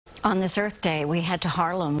On this Earth Day, we head to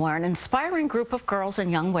Harlem, where an inspiring group of girls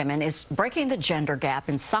and young women is breaking the gender gap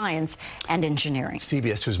in science and engineering.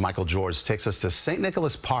 CBS 2's Michael George takes us to St.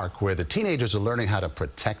 Nicholas Park, where the teenagers are learning how to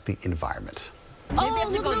protect the environment.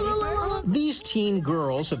 These teen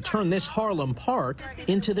girls have turned this Harlem park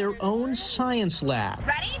into their own science lab.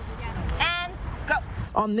 Ready? And go.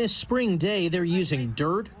 On this spring day, they're using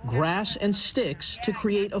dirt, grass, and sticks to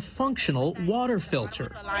create a functional water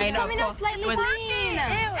filter. It's coming out slightly clean.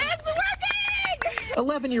 It's working!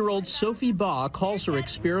 11-year-old Sophie Ba calls her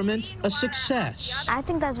experiment a success. I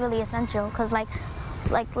think that's really essential because like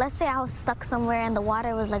let's say I was stuck somewhere and the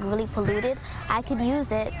water was really polluted, I could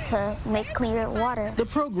use it to make clear water. The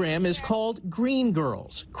program is called Green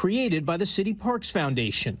Girls, created by the City Parks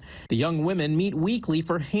Foundation. The young women meet weekly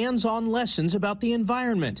for hands-on lessons about the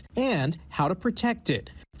environment and how to protect it.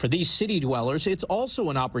 For these city dwellers, it's also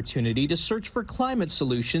an opportunity to search for climate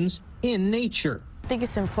solutions in nature. I think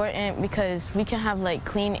it's important because we can have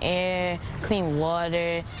clean air, clean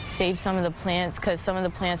water, save some of the plants because some of the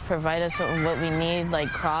plants provide us with what we need, like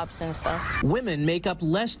crops and stuff. Women make up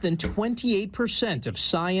less than 28% of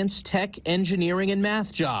science, tech, engineering, and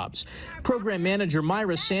math jobs. Program manager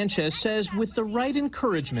Myra Sanchez says with the right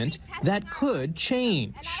encouragement, that could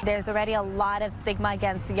change. There's already a lot of stigma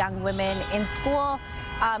against young women in school.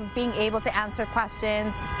 Being able to answer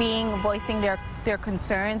questions, voicing their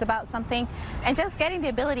concerns about something, and just getting the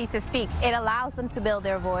ability to speak. It allows them to build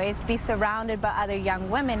their voice, be surrounded by other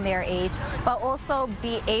young women their age, but also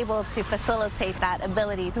be able to facilitate that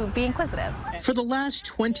ability to be inquisitive. For the last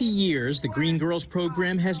 20 years, the Green Girls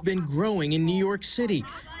program has been growing in New York City.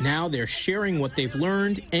 Now they're sharing what they've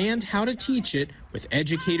learned and how to teach it with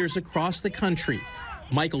educators across the country.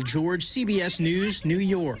 Michael George, CBS News, New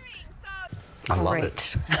York. I love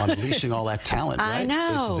it. Unleashing all that talent, right? I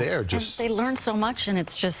know. It's there. And they learn so much, and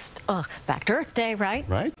it's just, back to Earth Day, right?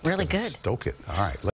 Right? Really good. Stoke it. All right.